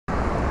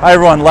Hi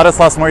everyone,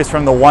 Ladislas Mauricio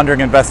from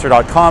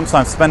thewanderinginvestor.com. So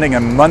I'm spending a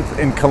month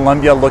in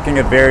Colombia looking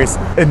at various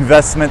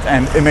investment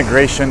and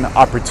immigration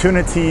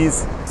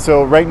opportunities.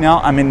 So right now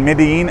I'm in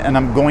Medellin and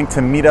I'm going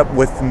to meet up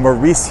with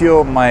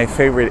Mauricio, my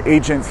favorite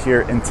agent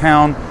here in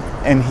town,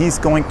 and he's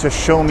going to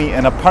show me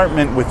an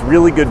apartment with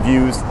really good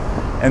views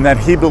and that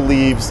he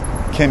believes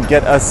can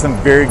get us some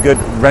very good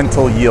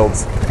rental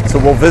yields. So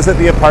we'll visit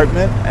the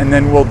apartment and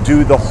then we'll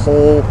do the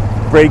whole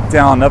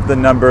breakdown of the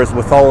numbers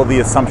with all of the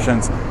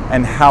assumptions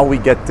and how we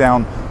get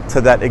down to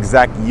that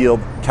exact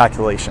yield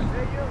calculation.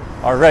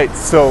 All right,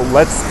 so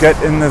let's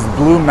get in this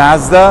blue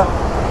Mazda.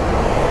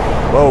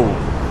 Whoa.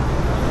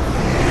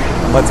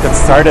 Let's get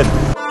started.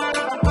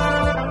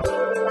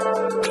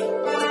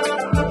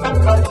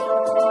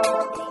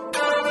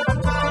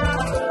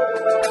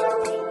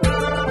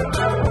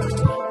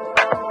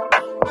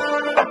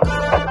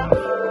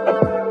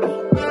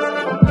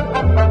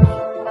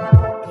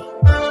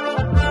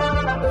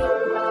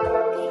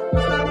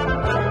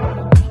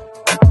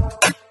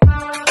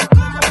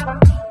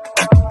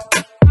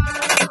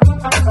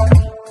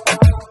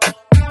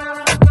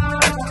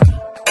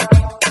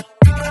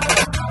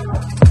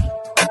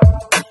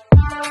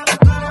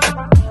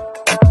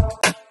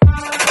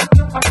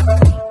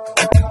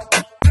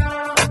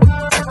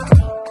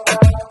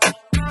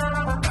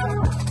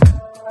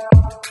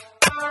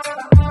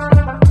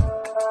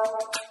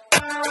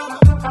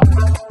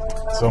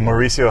 So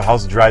Mauricio,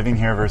 how's driving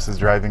here versus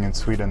driving in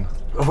Sweden?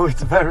 Oh,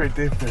 it's very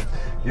different.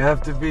 You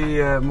have to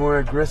be more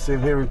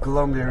aggressive here in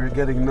Colombia. You're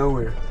getting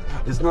nowhere.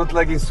 It's not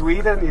like in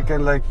Sweden. You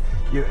can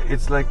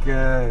it's like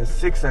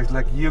zigzags.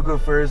 Like you go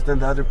first,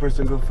 and the other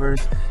person go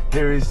first.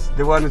 Here is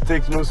the one who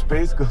takes most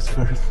space goes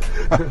first.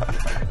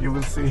 You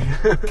will see.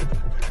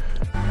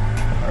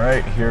 All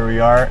right, here we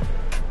are.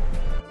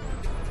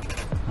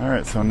 All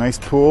right, so nice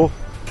pool.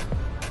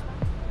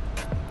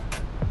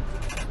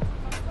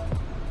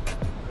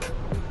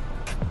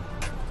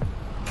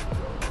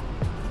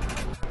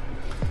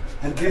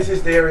 And this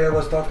is the area I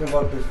was talking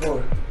about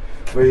before,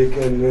 where you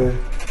can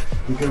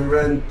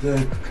rent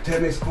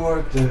tennis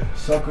court,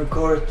 soccer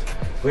court.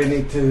 We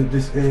need to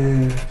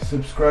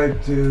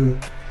subscribe to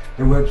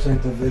the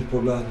website of the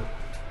Poblado.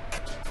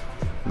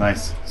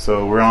 Nice.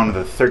 So we're on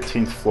the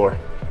 13th floor.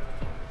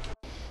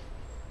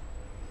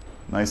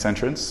 Nice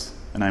entrance,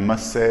 and I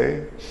must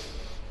say,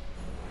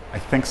 I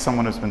think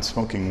someone has been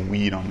smoking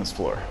weed on this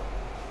floor.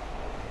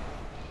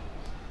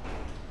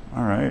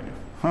 All right.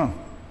 Huh.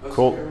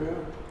 Cool.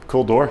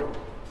 Cool door.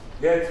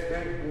 Yeah, it's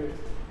very good.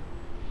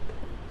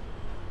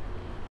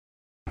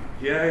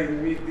 Yeah, you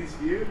meet this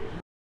view.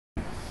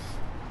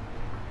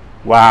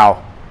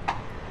 Wow.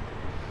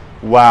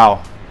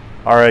 Wow.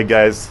 All right,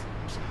 guys.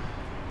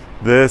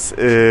 This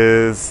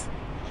is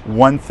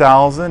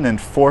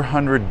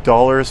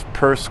 $1,400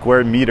 per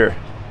square meter.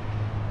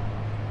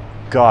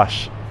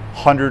 Gosh,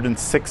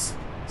 106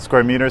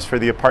 square meters for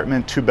the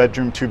apartment,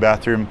 2-bedroom,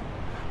 2-bathroom,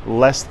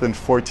 less than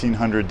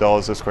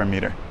 $1,400 a square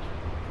meter.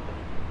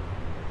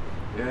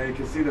 Yeah, you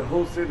can see the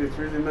whole city. It's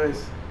really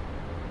nice.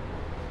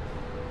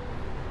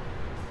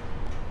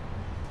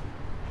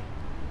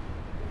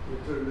 We'll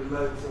turn the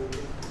lights on.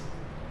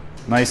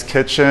 Nice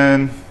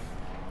kitchen.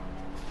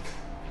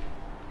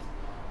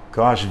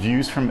 Gosh,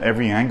 views from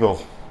every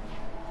angle.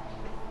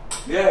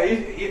 Yeah,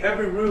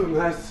 every room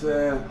has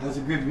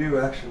a good view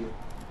actually.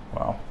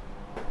 Wow.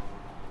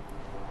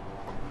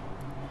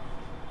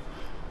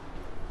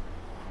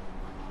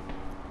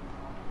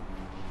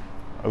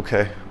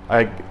 Okay,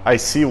 I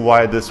see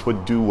why this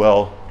would do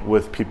well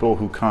with people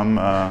who come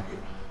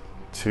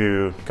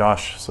to,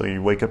 gosh, so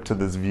you wake up to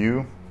this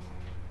view.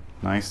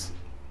 Nice.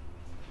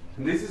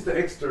 And this is the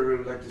extra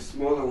room, like the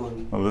smaller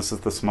one. Oh, this is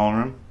the small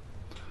room?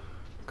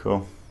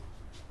 Cool.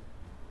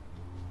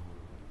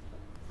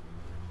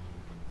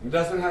 It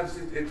doesn't have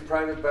its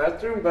private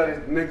bathroom,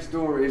 but next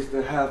door is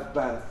the half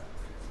bath.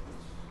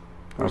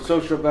 Or Okay.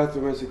 social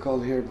bathroom as you call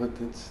it here, but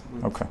it's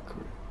not Okay.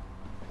 correct.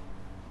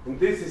 And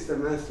this is the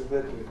master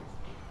bedroom.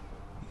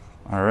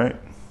 All right.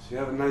 So you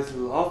have a nice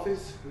little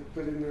office, we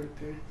put in right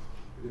there,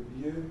 with a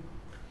view.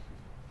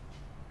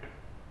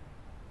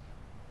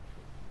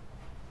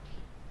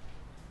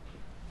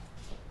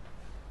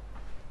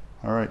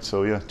 All right,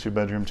 so yeah,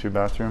 2-bedroom,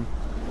 2-bathroom.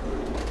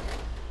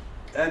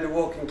 And a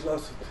walk-in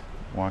closet.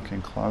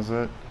 Walk-in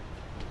closet.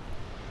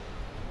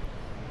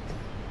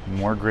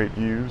 More great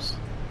views.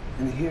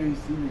 And here you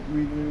see the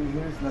greenery.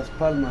 Here's Las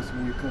Palmas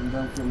when you come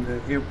down from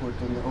the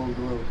airport on the old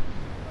road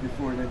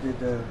before they did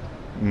the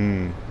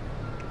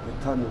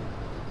tunnel.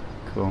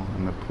 Cool,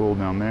 and the pool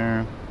down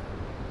there.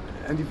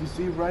 And if you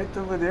see right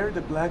over there,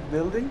 the black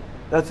building,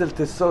 that's El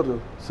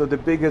Tesoro. So the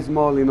biggest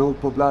mall in old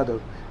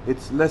Poblado.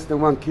 It's less than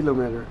 1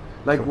 kilometer.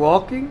 Like cool.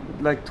 Walking,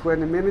 like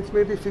 20 minutes,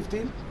 maybe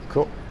 15.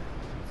 Cool.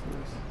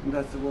 And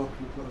that's the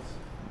walk-in closet.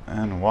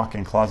 And a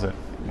walk-in closet.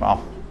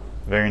 Wow,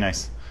 very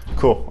nice.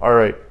 Cool, all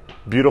right.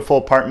 Beautiful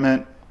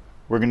apartment.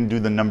 We're gonna do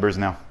the numbers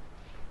now.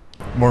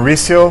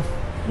 Mauricio,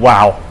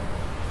 wow.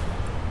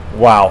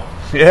 Wow.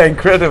 Yeah,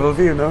 incredible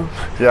view, no?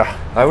 Yeah.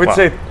 I would wow.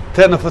 say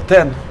 10 out of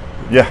 10.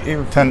 Yeah,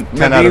 In 10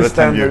 out of the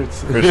 10 view.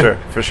 standards. For sure,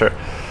 for sure.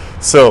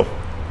 So,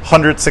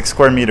 106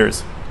 square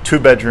meters,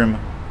 2-bedroom,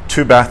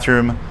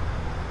 2-bathroom.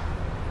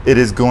 It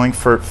is going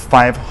for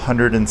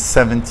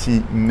 570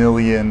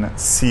 million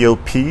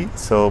COP,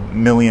 so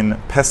million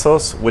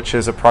pesos, which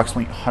is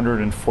approximately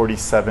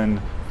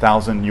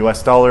 147,000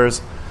 US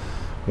dollars,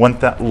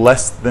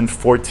 less than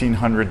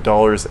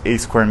 $1,400 a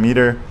square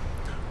meter.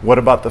 What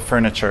about the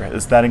furniture?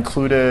 Is that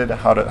included?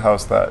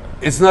 How's that?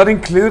 It's not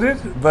included,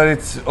 but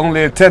it's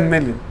only 10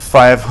 million.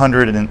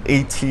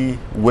 580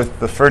 with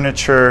the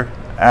furniture.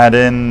 Add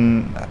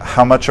in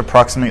how much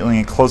approximately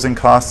in closing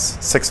costs?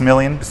 6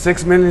 million?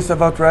 6 million is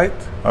about right.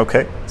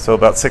 Okay, so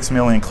about 6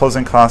 million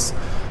closing costs.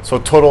 So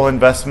total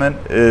investment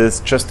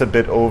is just a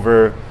bit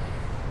over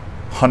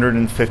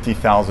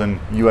 150,000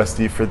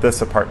 USD for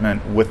this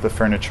apartment with the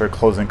furniture,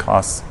 closing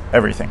costs,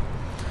 everything.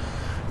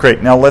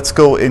 Great, now let's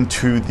go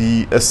into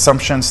the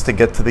assumptions to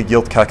get to the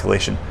yield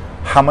calculation.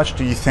 How much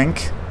do you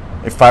think,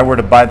 if I were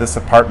to buy this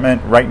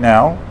apartment right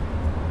now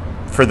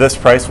for this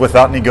price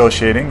without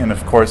negotiating, and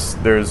of course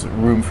there's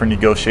room for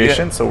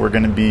negotiation, so we're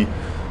going to be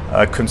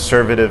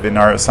conservative in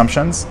our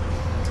assumptions.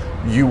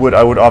 I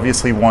would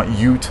obviously want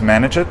you to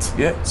manage it.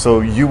 So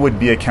you would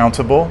be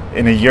accountable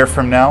in a year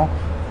from now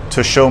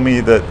to show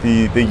me that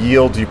the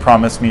yield you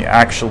promised me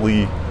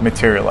actually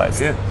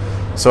materialized.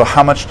 So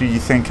how much do you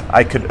think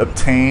I could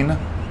obtain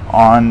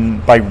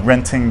by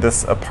renting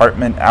this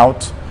apartment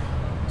out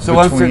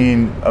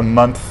between a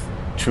month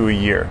to a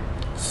year?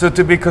 So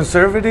to be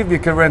conservative, you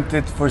can rent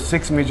it for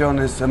 6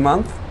 millones a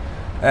month,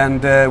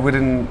 and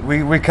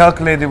we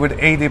calculated with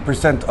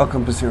 80%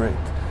 occupancy rate.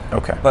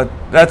 Okay. But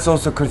that's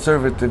also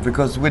conservative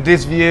because with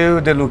this view,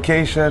 the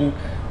location,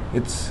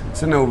 it's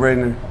a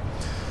no-brainer.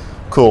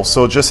 Cool.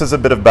 So just as a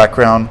bit of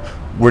background,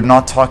 we're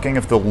not talking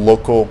of the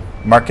local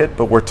market,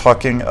 but we're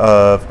talking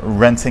of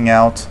renting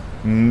out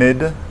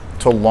mid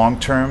to long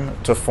term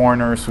to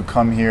foreigners who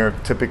come here,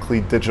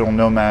 typically digital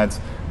nomads,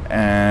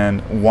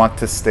 and want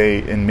to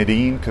stay in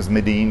Medellin because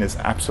Medellin is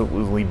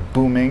absolutely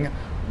booming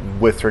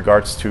with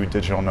regards to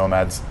digital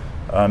nomads.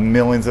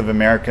 Millions of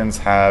Americans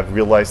have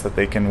realized that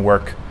they can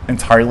work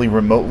entirely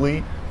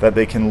remotely, that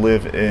they can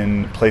live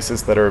in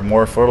places that are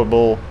more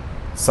affordable,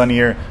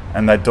 sunnier,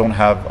 and that don't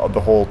have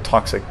the whole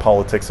toxic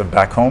politics of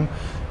back home.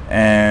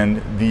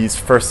 And these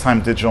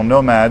first-time digital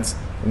nomads,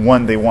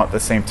 one, they want the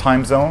same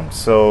time zone,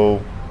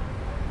 so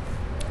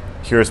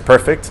here is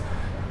perfect.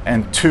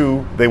 And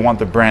two, they want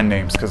the brand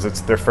names because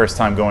it's their first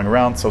time going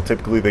around. So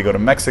typically they go to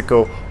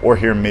Mexico or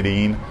here in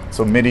Medellin.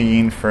 So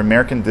Medellin for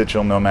American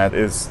digital nomad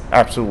is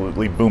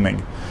absolutely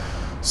booming.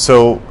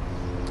 So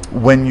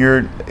when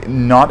you're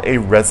not a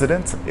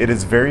resident, it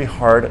is very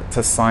hard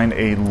to sign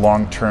a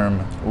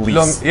long-term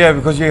lease. Yeah,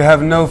 because you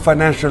have no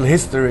financial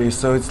history.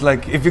 So it's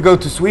like if you go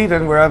to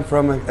Sweden, where I'm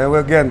from,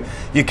 again,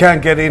 you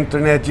can't get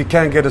internet, you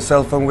can't get a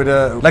cell phone with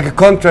a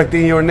contract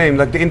in your name.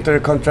 Like the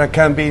internet contract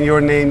can be in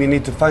your name. You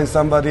need to find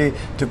somebody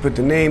to put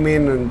the name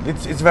in, and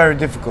it's very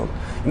difficult.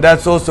 And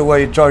that's also why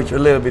you charge a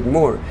little bit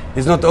more.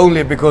 It's not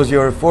only because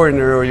you're a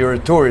foreigner or you're a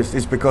tourist,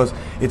 it's because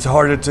it's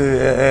harder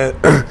to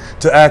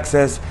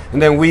access.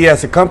 And then we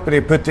as a company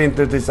put the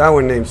internet in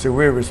our name, so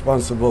we're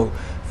responsible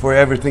for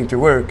everything to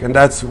work. And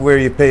that's where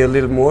you pay a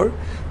little more.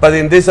 But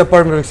in this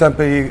apartment, for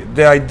example,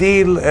 the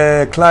ideal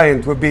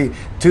client would be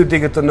 2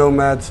 digital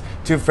nomads,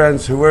 2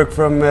 friends who work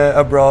from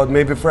abroad,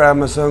 maybe for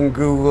Amazon,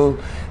 Google.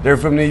 They're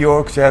from New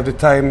York, so you have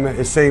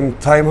the same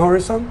time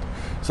horizon.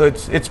 So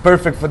it's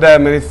perfect for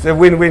them, and it's a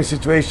win-win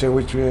situation,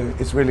 which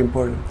is really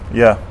important.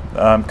 Yeah,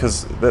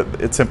 because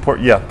it's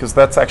important. Yeah, because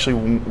that's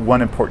actually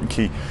one important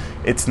key.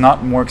 It's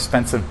not more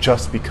expensive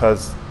just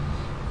because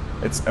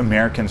it's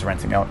Americans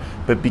renting out,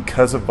 but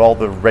because of all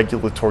the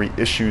regulatory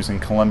issues in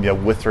Colombia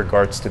with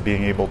regards to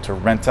being able to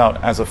rent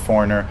out as a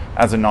foreigner,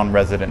 as a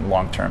non-resident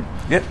long-term.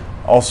 Yeah.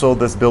 Also,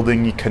 this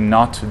building, you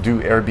cannot do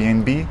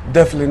Airbnb.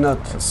 Definitely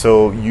not.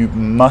 So you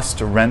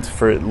must rent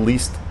for at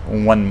least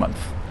 1 month.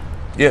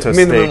 To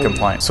stay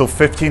compliant. So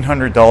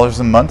 $1,500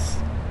 a month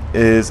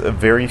is a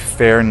very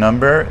fair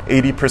number.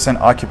 80%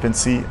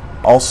 occupancy,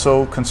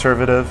 also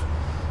conservative.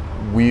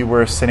 We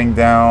were sitting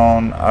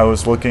down, I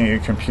was looking at your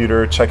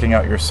computer, checking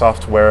out your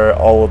software,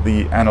 all of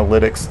the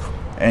analytics,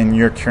 and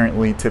you're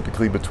currently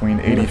typically between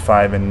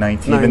 85 and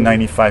 90, even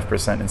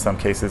 95% in some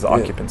cases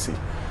occupancy.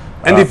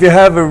 And if you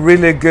have a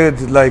really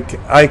good, like,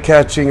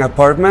 eye-catching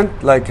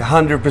apartment, like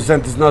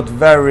 100% is not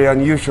very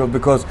unusual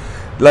because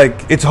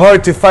it's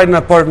hard to find an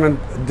apartment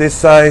this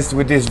size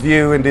with this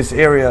view in this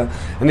area.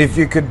 And if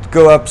you could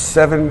go up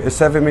 7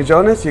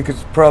 millones, you could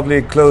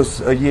probably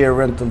close a year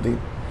rental deal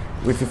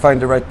if you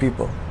find the right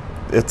people.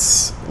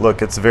 It's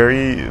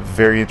very,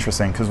 very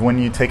interesting because when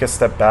you take a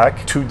step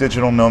back, 2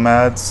 digital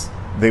nomads,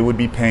 they would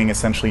be paying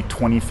essentially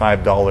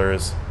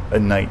 $25 a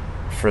night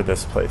for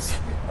this place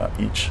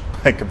each.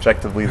 Like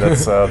objectively,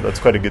 that's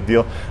quite a good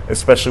deal,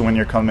 especially when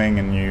you're coming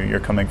and you're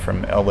coming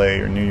from LA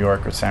or New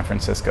York or San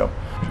Francisco.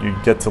 You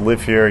get to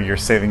live here, you're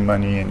saving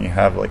money, and you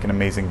have like an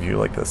amazing view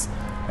like this,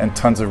 and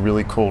tons of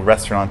really cool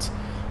restaurants.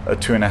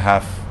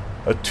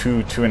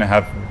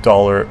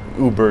 $2.5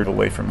 Uber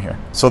away from here.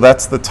 So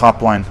that's the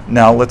top line.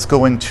 Now let's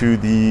go into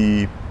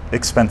the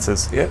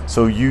expenses. Yeah.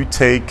 So you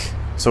take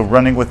So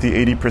running with the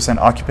 80%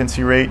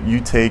 occupancy rate,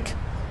 you take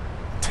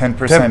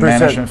 10%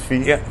 management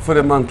fee. Yeah, for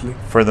the monthly.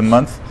 For the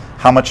month.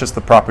 How much is the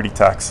property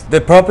tax?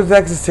 The property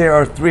taxes here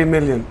are 3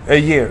 million a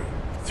year.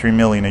 3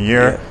 million a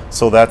year. Yeah.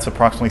 So that's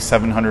approximately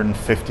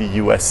 750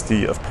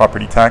 USD of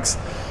property tax.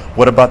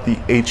 What about the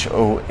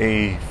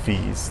HOA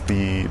fees,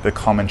 the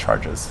common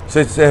charges?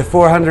 So it's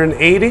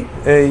 480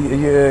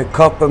 a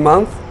cop a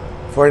month,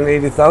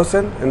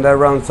 480,000, and that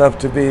rounds up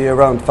to be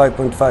around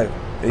 5.5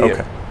 a year.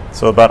 Okay.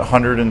 So about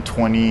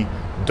 $120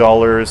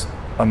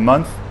 a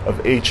month of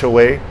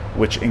HOA,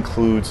 which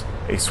includes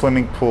a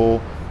swimming pool,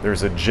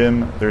 there's a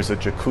gym, there's a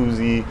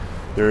jacuzzi,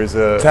 there's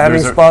a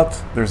tanning spot.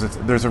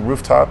 There's a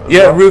rooftop.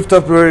 Yeah, well?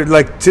 Rooftop were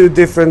like two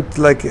different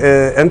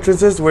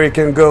entrances where you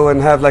can go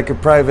and have like a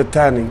private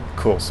tanning.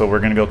 Cool. So we're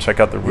gonna go check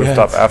out the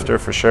rooftop after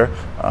for sure.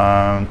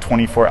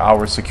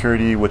 24-hour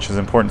security, which is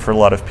important for a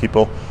lot of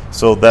people.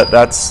 So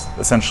that's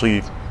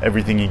essentially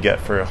everything you get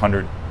for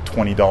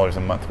 $120 a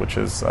month, which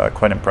is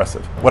quite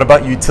impressive. What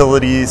about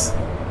utilities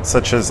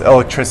such as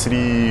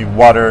electricity,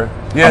 water?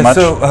 Yeah. How much?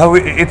 So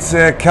it's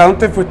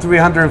counted for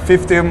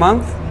 350 a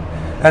month.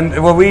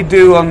 And what we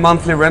do on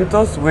monthly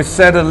rentals, we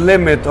set a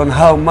limit on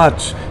how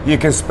much you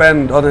can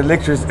spend on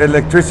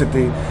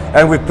electricity.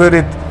 And we put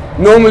it,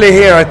 normally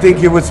here I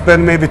think you would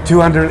spend maybe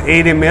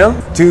 280 mil,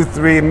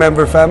 2-3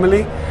 member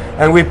family.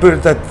 And we put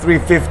it at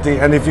 350.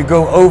 And if you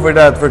go over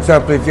that, for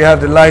example, if you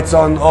have the lights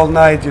on all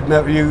night, you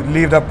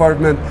leave the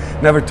apartment,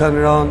 never turn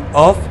it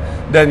off,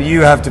 then you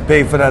have to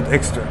pay for that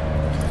extra.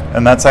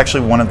 And that's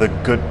actually one of the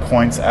good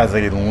points as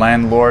a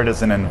landlord,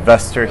 as an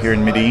investor here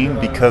in Medellin,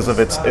 because of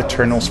its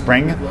eternal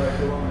spring.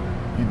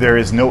 There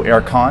is no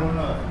aircon.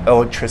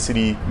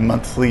 Electricity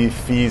monthly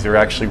fees are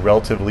actually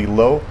relatively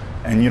low,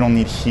 and you don't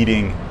need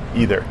heating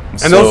either.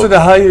 And also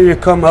the higher you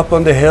come up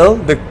on the hill,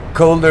 the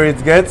colder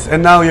it gets.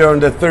 And now you're on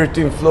the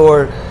 13th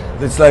floor.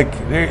 It's like,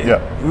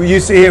 you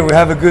see here, we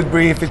have a good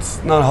brief.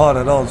 It's not hot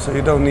at all, so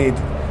you don't need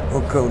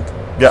or cold.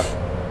 Yeah,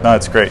 no,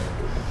 it's great.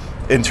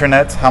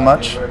 Internet, how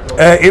much?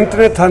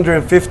 Internet,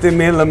 150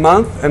 mil a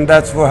month, and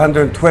that's for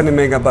 120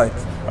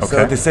 megabytes. Okay.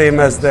 So the same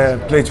as the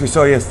place we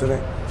saw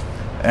yesterday.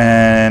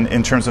 And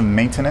in terms of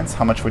maintenance,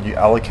 how much would you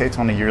allocate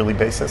on a yearly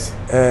basis?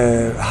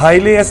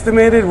 Highly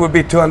estimated would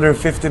be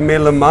 250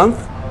 mil a month.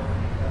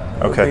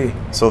 Okay,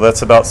 so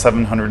that's about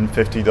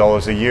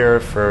 $750 a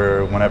year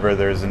for whenever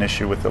there's an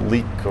issue with the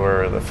leak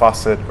or the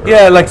faucet. Or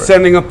yeah, like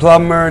sending a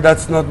plumber,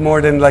 that's not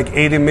more than like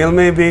 80 mil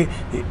maybe.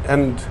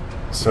 And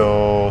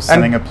so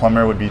sending a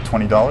plumber would be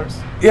 $20?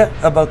 Yeah,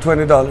 about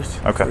 $20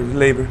 okay. for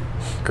labor.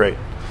 Great.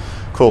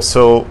 Cool.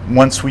 So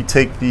once we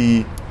take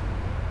the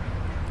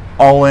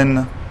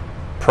all-in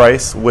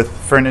price with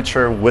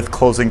furniture, with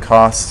closing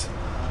costs,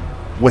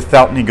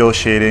 without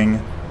negotiating,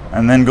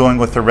 and then going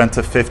with the rent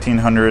of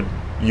 $1,500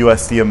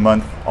 USD a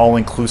month, all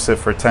inclusive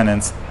for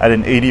tenants at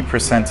an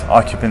 80%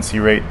 occupancy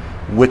rate,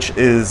 which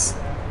is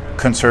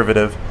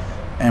conservative,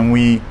 and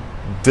we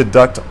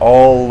deduct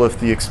all of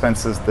the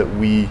expenses that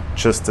we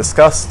just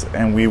discussed,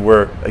 and we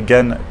were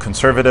again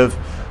conservative,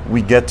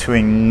 we get to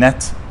a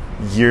net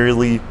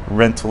yearly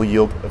rental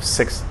yield of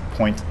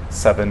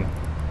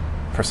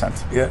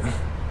 6.7%. Yeah.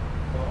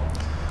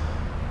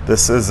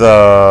 This is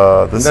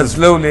that's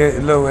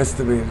low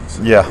estimated.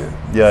 So yeah,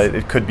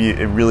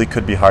 it really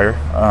could be higher.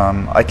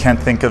 I can't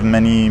think of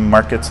many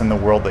markets in the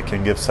world that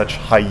can give such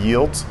high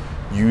yields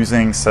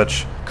using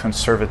such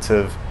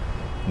conservative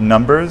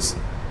numbers,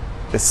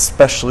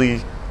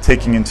 especially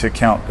taking into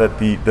account that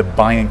the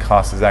buying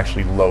cost is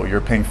actually low.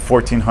 You're paying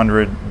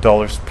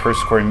 $1,400 per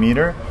square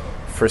meter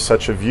for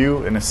such a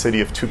view in a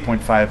city of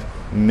 2.5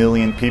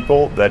 million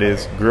people that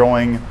is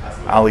growing.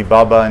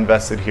 Alibaba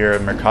invested here,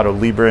 Mercado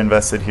Libre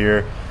invested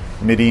here.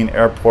 Medellin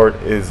Airport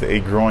is a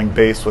growing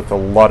base with a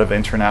lot of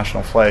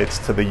international flights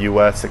to the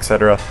US,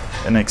 etc.,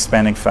 and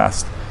expanding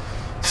fast.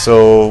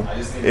 So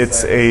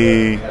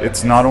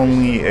it's not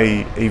only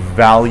a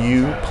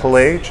value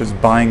play, just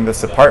buying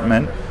this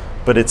apartment,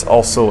 but it's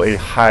also a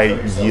high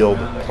yield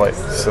play.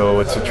 So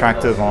it's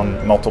attractive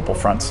on multiple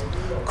fronts.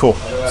 Cool.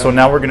 So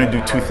now we're going to do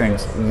two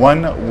things.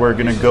 One, we're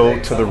going to go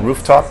to the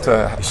rooftop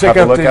to have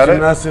a look at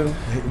it.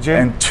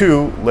 And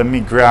two, let me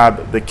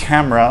grab the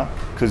camera,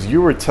 because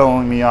you were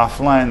telling me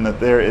offline that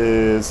there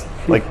is,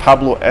 like,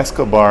 Pablo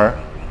Escobar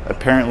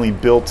apparently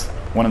built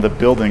one of the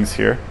buildings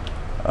here.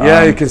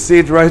 Yeah, you can see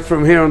it right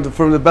from here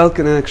from the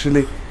balcony,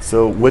 actually.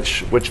 So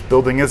which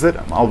building is it?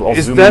 I'll zoom in on it.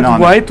 Is that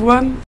white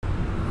one?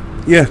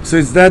 Yeah, so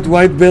it's that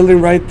white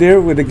building right there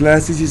with the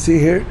glasses you see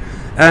here.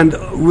 And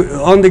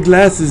on the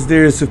glasses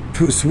there is a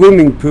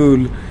swimming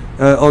pool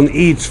on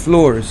each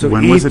floor. So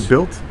when was it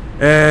built?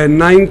 In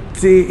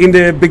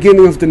the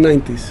beginning of the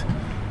 90s.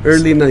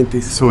 Early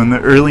 90s. So in the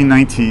early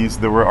 90s,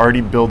 there were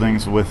already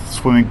buildings with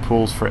swimming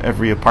pools for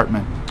every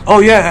apartment. Oh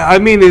yeah, I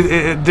mean,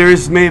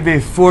 there's maybe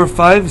 4 or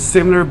 5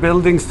 similar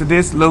buildings to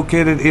this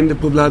located in the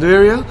Poblado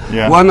area.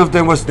 Yeah. One of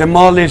them was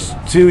demolished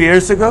 2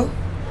 years ago.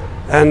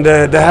 And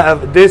they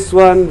have this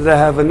one, they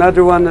have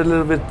another one a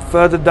little bit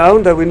further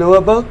down that we know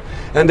about.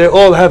 And they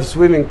all have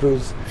swimming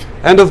pools.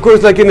 And of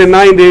course, like in the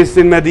 90s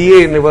in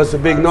Medellin, it was a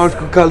big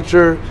narco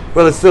culture.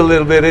 Well, it still a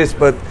little bit is,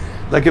 but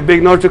like a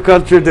big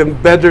horticulture, the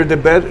better,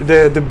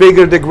 the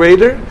bigger, the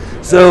greater.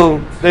 So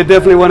they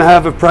definitely want to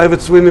have a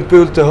private swimming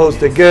pool to host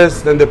the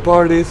guests and the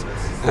parties.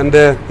 And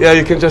yeah,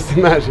 you can just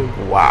imagine.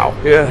 Wow.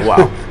 Yeah.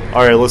 Wow.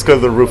 All right, let's go to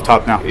the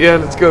rooftop now. Yeah,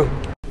 let's go.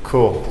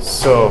 Cool.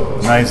 So,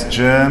 nice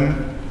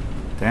gym.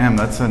 Damn,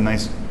 that's a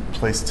nice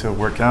place to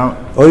work out.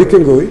 Oh, you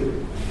can go eat?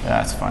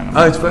 Yeah, it's fine.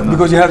 It's fine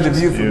because you have the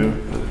view.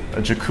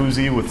 A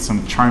jacuzzi with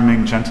some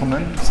charming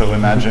gentlemen. So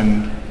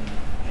imagine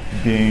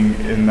being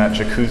in that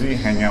jacuzzi,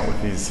 hanging out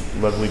with these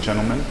lovely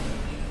gentlemen.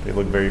 They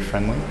look very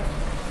friendly.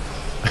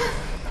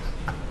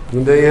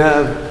 And then you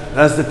have,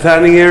 that's the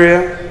tanning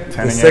area.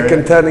 The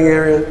second tanning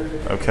area.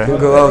 Okay. You can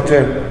go out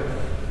there.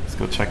 Let's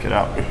go check it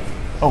out.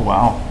 Oh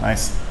wow,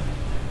 nice.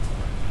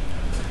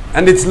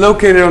 And it's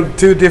located on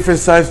 2 different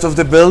sides of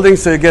the building,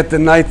 so you get the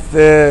night,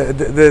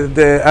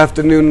 the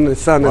afternoon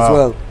sun as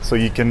well. So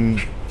you can.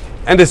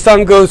 And the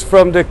sun goes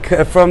from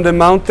the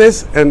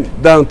mountains and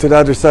down to the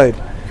other side.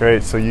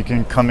 Great. So you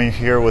can come in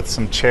here with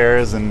some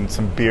chairs and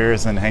some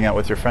beers and hang out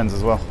with your friends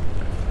as well,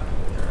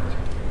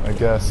 I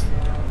guess.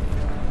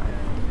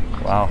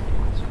 Wow.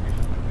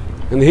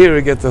 And here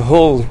we get the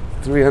whole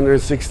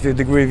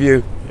 360-degree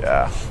view.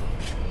 Yeah.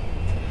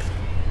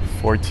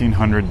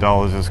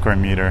 $1,400 a square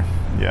meter.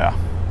 Yeah.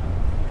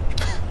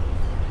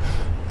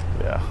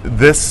 Yeah.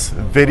 This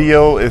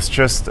video is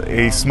just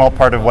a small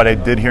part of what I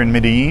did here in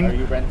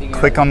Medellin.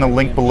 Click on the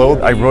link below.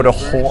 I wrote a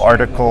whole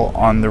article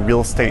on the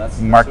real estate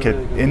market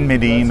in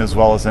Medellin, as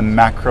well as a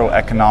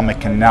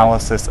macroeconomic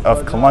analysis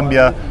of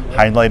Colombia,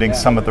 highlighting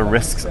some of the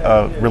risks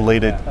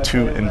related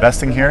to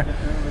investing here.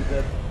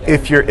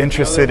 If you're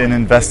interested in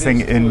investing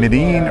in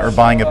Medellin or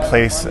buying a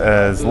place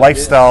as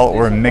lifestyle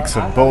or a mix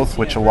of both,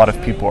 which a lot of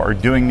people are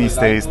doing these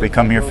days, they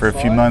come here for a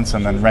few months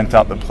and then rent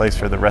out the place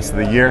for the rest of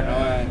the year.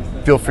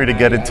 Feel free to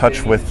get in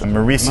touch with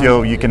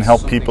Mauricio. You can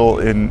help people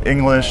in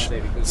English,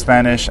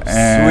 Spanish,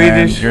 and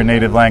Swedish. Your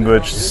native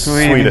language,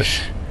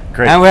 Swedish.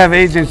 Great. And we have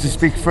agents who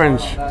speak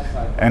French.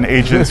 And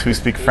agents who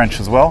speak French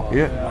as well.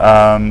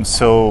 Yeah.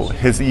 So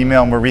his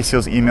email,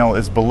 Mauricio's email,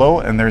 is below,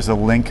 and there's a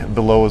link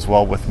below as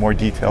well with more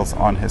details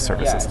on his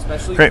services.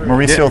 Great,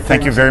 Mauricio,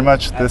 thank you very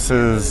much. This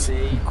is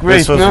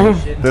great.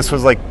 This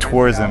was like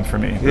tourism for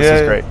me.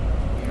 This is great.